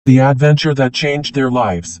The adventure that changed their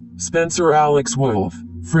lives. Spencer Alex Wolf,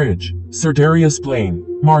 Fridge, Sir Darius Blaine,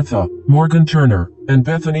 Martha, Morgan Turner, and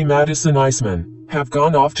Bethany Madison Iceman have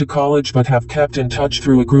gone off to college but have kept in touch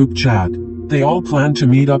through a group chat. They all plan to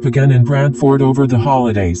meet up again in Brantford over the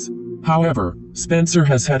holidays. However, Spencer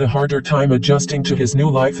has had a harder time adjusting to his new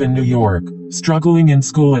life in New York, struggling in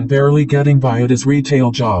school and barely getting by at his retail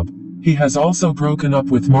job. He has also broken up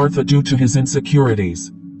with Martha due to his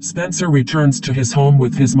insecurities. Spencer returns to his home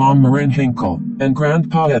with his mom Marin Hinkle, and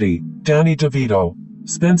Grandpa Eddie, Danny DeVito.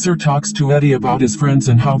 Spencer talks to Eddie about his friends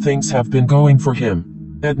and how things have been going for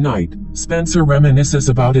him. At night, Spencer reminisces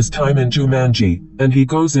about his time in Jumanji, and he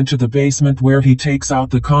goes into the basement where he takes out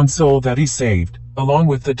the console that he saved, along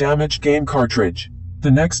with the damaged game cartridge. The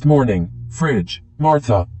next morning, Fridge,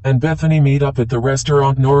 Martha, and Bethany meet up at the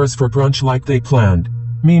restaurant Nora's for brunch like they planned.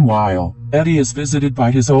 Meanwhile, Eddie is visited by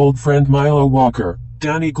his old friend Milo Walker,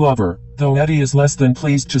 Danny Glover, though Eddie is less than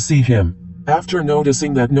pleased to see him. After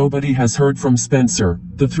noticing that nobody has heard from Spencer,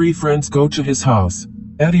 the three friends go to his house.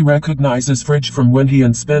 Eddie recognizes Fridge from when he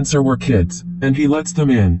and Spencer were kids, and he lets them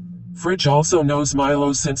in. Fridge also knows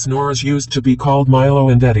Milo since Nora's used to be called Milo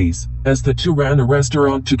and Eddie's, as the two ran a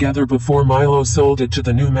restaurant together before Milo sold it to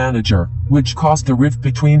the new manager, which caused a rift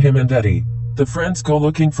between him and Eddie. The friends go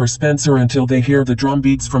looking for Spencer until they hear the drum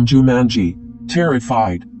beats from Jumanji.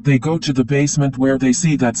 Terrified, they go to the basement where they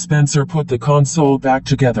see that Spencer put the console back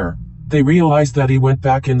together. They realize that he went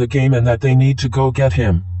back in the game and that they need to go get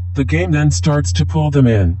him. The game then starts to pull them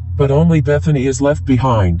in, but only Bethany is left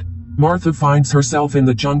behind. Martha finds herself in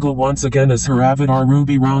the jungle once again as her avatar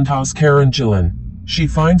Ruby Roundhouse Karen Gillan. She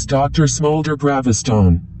finds Dr. Smolder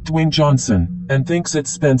Bravastone, Dwayne Johnson, and thinks it's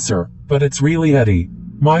Spencer, but it's really Eddie.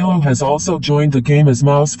 Milo has also joined the game as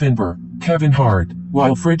Mouse Finber, Kevin Hart,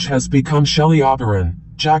 while Fridge has become Shelley Oberon,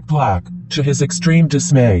 Jack Black, to his extreme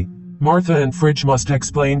dismay. Martha and Fridge must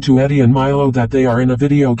explain to Eddie and Milo that they are in a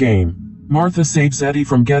video game. Martha saves Eddie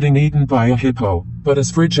from getting eaten by a hippo, but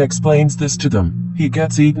as Fridge explains this to them, he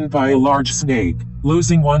gets eaten by a large snake,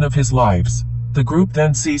 losing one of his lives. The group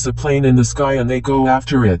then sees a plane in the sky and they go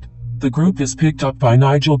after it. The group is picked up by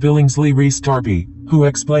Nigel Billingsley Rhys Darby, who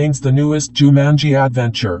explains the newest Jumanji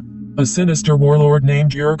adventure. A sinister warlord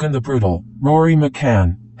named Jurgen the Brutal, Rory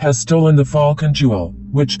McCann, has stolen the Falcon Jewel,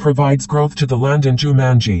 which provides growth to the land in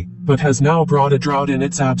Jumanji, but has now brought a drought in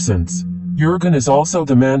its absence. Jurgen is also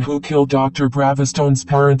the man who killed Dr. Bravastone's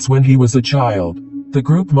parents when he was a child. The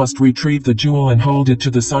group must retrieve the jewel and hold it to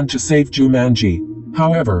the sun to save Jumanji.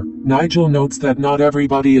 However, Nigel notes that not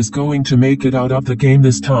everybody is going to make it out of the game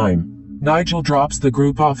this time. Nigel drops the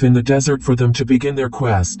group off in the desert for them to begin their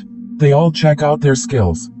quest. They all check out their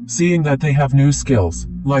skills, seeing that they have new skills,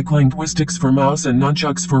 like linguistics for Mouse and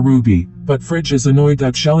nunchucks for Ruby, but Fridge is annoyed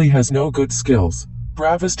that Shelley has no good skills.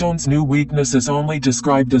 Bravastone's new weakness is only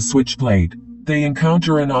described as Switchblade. They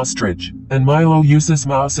encounter an ostrich, and Milo uses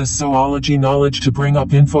Mouse's zoology knowledge to bring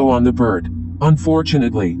up info on the bird.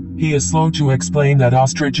 Unfortunately, he is slow to explain that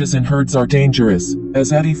ostriches in herds are dangerous,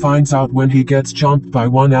 as Eddie finds out when he gets chomped by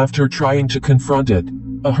one after trying to confront it.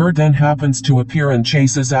 A herd then happens to appear and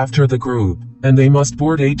chases after the group, and they must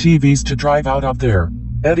board ATVs to drive out of there.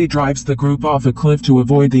 Eddie drives the group off a cliff to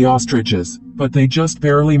avoid the ostriches, but they just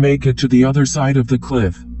barely make it to the other side of the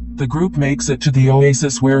cliff. The group makes it to the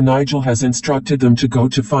oasis where Nigel has instructed them to go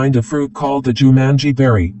to find a fruit called the Jumanji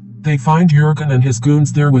berry. They find Jurgen and his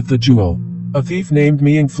goons there with the jewel. A thief named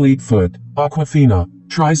Meeing Fleetfoot, Aquafina,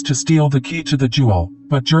 tries to steal the key to the jewel,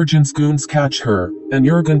 but Jurgen's goons catch her, and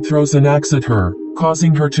Jurgen throws an axe at her,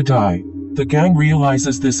 causing her to die. The gang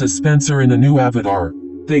realizes this as Spencer in a new avatar.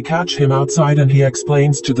 They catch him outside and he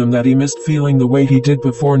explains to them that he missed feeling the way he did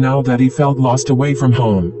before now that he felt lost away from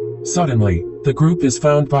home. Suddenly, the group is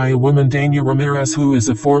found by a woman Dania Ramirez who is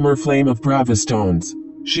a former flame of Bravastone's.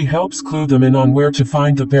 She helps clue them in on where to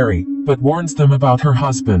find the berry, but warns them about her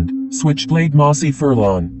husband, Switchblade Mossy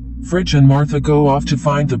Furlon. Fridge and Martha go off to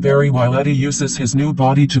find the berry while Eddie uses his new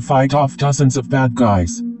body to fight off dozens of bad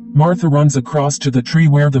guys. Martha runs across to the tree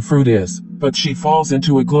where the fruit is, but she falls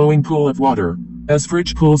into a glowing pool of water. As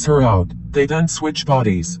Fridge pulls her out, they then switch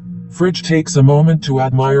bodies. Fridge takes a moment to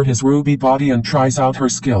admire his ruby body and tries out her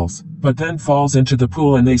skills, but then falls into the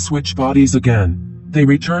pool and they switch bodies again. They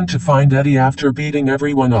return to find Eddie after beating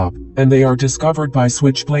everyone up, and they are discovered by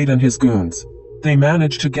Switchblade and his goons. They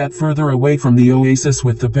manage to get further away from the oasis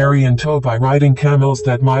with the berry in tow by riding camels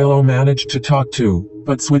that Milo managed to talk to,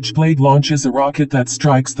 but Switchblade launches a rocket that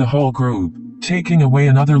strikes the whole group, taking away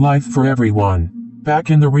another life for everyone. Back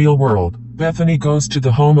in the real world, Bethany goes to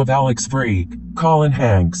the home of Alex Freak, Colin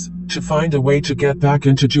Hanks, to find a way to get back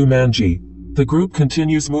into Jumanji. The group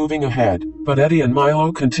continues moving ahead, but Eddie and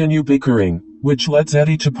Milo continue bickering. which lets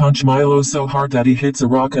Eddie to punch Milo so hard that he hits a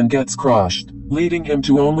rock and gets crushed, leading him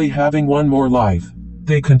to only having one more life.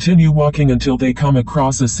 They continue walking until they come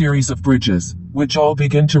across a series of bridges, which all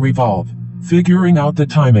begin to revolve. Figuring out the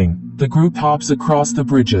timing, the group hops across the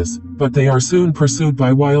bridges, but they are soon pursued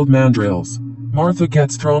by wild mandrills. Martha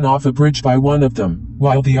gets thrown off a bridge by one of them,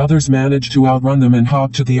 while the others manage to outrun them and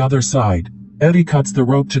hop to the other side. Eddie cuts the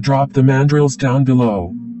rope to drop the mandrills down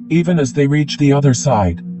below. Even as they reach the other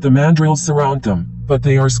side, the mandrills surround them, but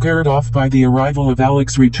they are scared off by the arrival of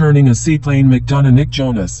Alex returning as Seaplane McDonough Nick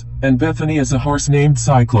Jonas, and Bethany as a horse named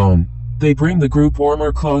Cyclone. They bring the group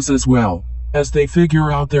warmer clothes as well. As they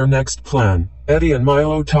figure out their next plan, Eddie and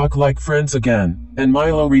Milo talk like friends again, and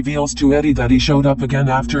Milo reveals to Eddie that he showed up again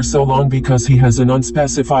after so long because he has an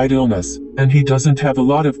unspecified illness, and he doesn't have a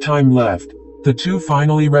lot of time left. The two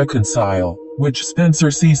finally reconcile, which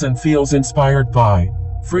Spencer sees and feels inspired by.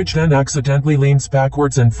 Fridge then accidentally leans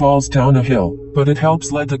backwards and falls down a hill, but it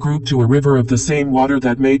helps lead the group to a river of the same water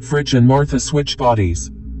that made Fridge and Martha switch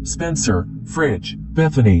bodies. Spencer, Fridge,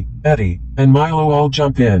 Bethany, Eddie, and Milo all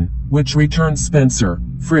jump in, which returns Spencer,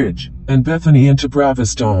 Fridge, and Bethany into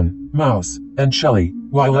Bravastone, Mouse, and Shelly,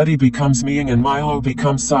 while Eddie becomes Meing and Milo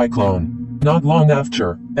becomes Cyclone. Not long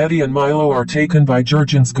after, Eddie and Milo are taken by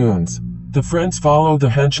Jurgen's goons. The friends follow the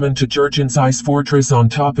henchmen to Jurgen's ice fortress on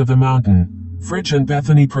top of a mountain. Fridge and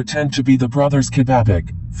Bethany pretend to be the brothers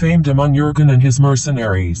Kebabik, famed among Jurgen and his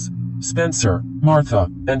mercenaries. Spencer, Martha,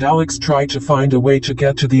 and Alex try to find a way to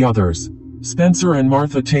get to the others. Spencer and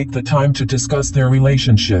Martha take the time to discuss their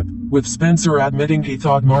relationship, with Spencer admitting he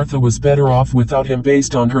thought Martha was better off without him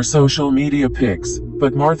based on her social media pics,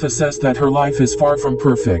 but Martha says that her life is far from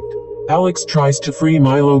perfect. Alex tries to free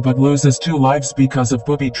Milo but loses 2 lives because of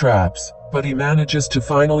booby traps, but he manages to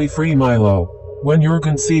finally free Milo. When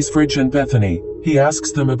Jurgen sees Fridge and Bethany, he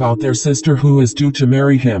asks them about their sister who is due to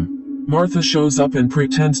marry him. Martha shows up and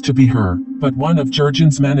pretends to be her, but one of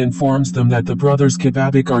Jurgen's men informs them that the brothers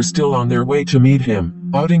Kebabik are still on their way to meet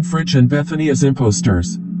him, outing Fridge and Bethany as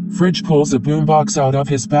imposters. Fridge pulls a boombox out of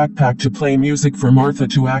his backpack to play music for Martha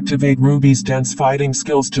to activate Ruby's dance fighting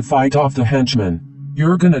skills to fight off the henchmen.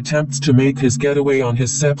 Jurgen attempts to make his getaway on his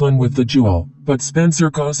Zeppelin with the jewel, but Spencer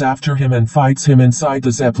goes after him and fights him inside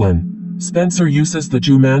the Zeppelin. Spencer uses the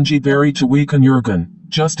Jumanji berry to weaken Jurgen,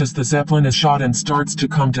 just as the Zeppelin is shot and starts to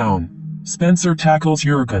come down. Spencer tackles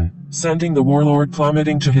Jurgen, sending the warlord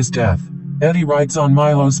plummeting to his death. Eddie rides on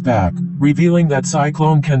Milo's back, revealing that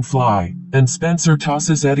Cyclone can fly, and Spencer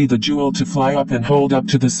tosses Eddie the jewel to fly up and hold up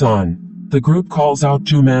to the sun. The group calls out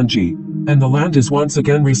Jumanji, and the land is once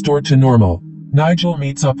again restored to normal. Nigel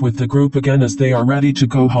meets up with the group again as they are ready to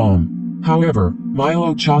go home. However,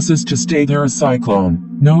 Milo chooses to stay there as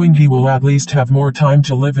Cyclone, knowing he will at least have more time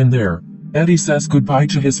to live in there. Eddie says goodbye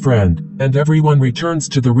to his friend, and everyone returns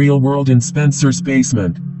to the real world in Spencer's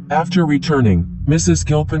basement. After returning, Mrs.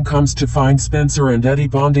 Gilpin comes to find Spencer and Eddie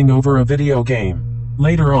bonding over a video game.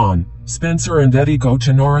 Later on, Spencer and Eddie go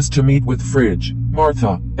to Nora's to meet with Fridge,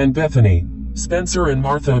 Martha, and Bethany. Spencer and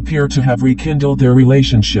Martha appear to have rekindled their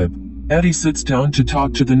relationship. Eddie sits down to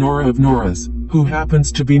talk to the Nora of Noras, who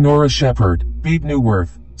happens to be Nora Shepherd, Beat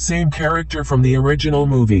Newworth, same character from the original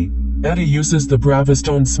movie. Eddie uses the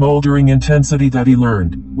Bravastone smoldering intensity that he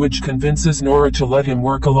learned, which convinces Nora to let him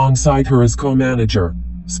work alongside her as co-manager.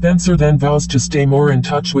 Spencer then vows to stay more in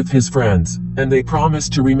touch with his friends, and they promise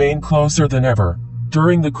to remain closer than ever.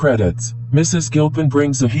 During the credits, Mrs. Gilpin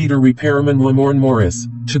brings a heater repairman Lamorne Morris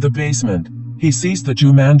to the basement. He sees the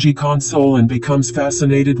Jumanji console and becomes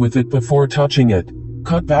fascinated with it before touching it.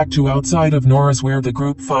 Cut back to outside of Nora's where the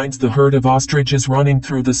group finds the herd of ostriches running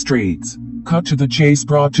through the streets. Cut to the chase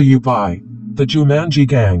brought to you by the Jumanji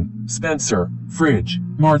gang. Spencer, Fridge,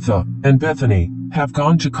 Martha, and Bethany have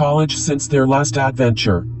gone to college since their last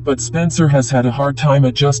adventure, but Spencer has had a hard time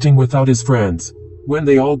adjusting without his friends. When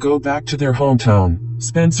they all go back to their hometown,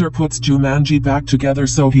 Spencer puts Jumanji back together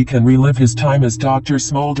so he can relive his time as Dr.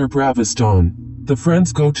 Smolder Bravastone. The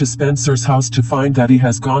friends go to Spencer's house to find that he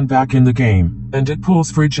has gone back in the game, and it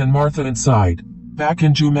pulls Fridge and Martha inside. Back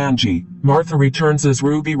in Jumanji, Martha returns as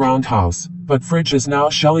Ruby Roundhouse, but Fridge is now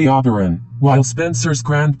Shelley Oberon, while Spencer's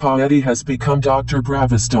grandpa Eddie has become Dr.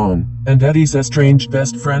 Bravastone, and Eddie's estranged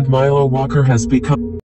best friend Milo Walker has become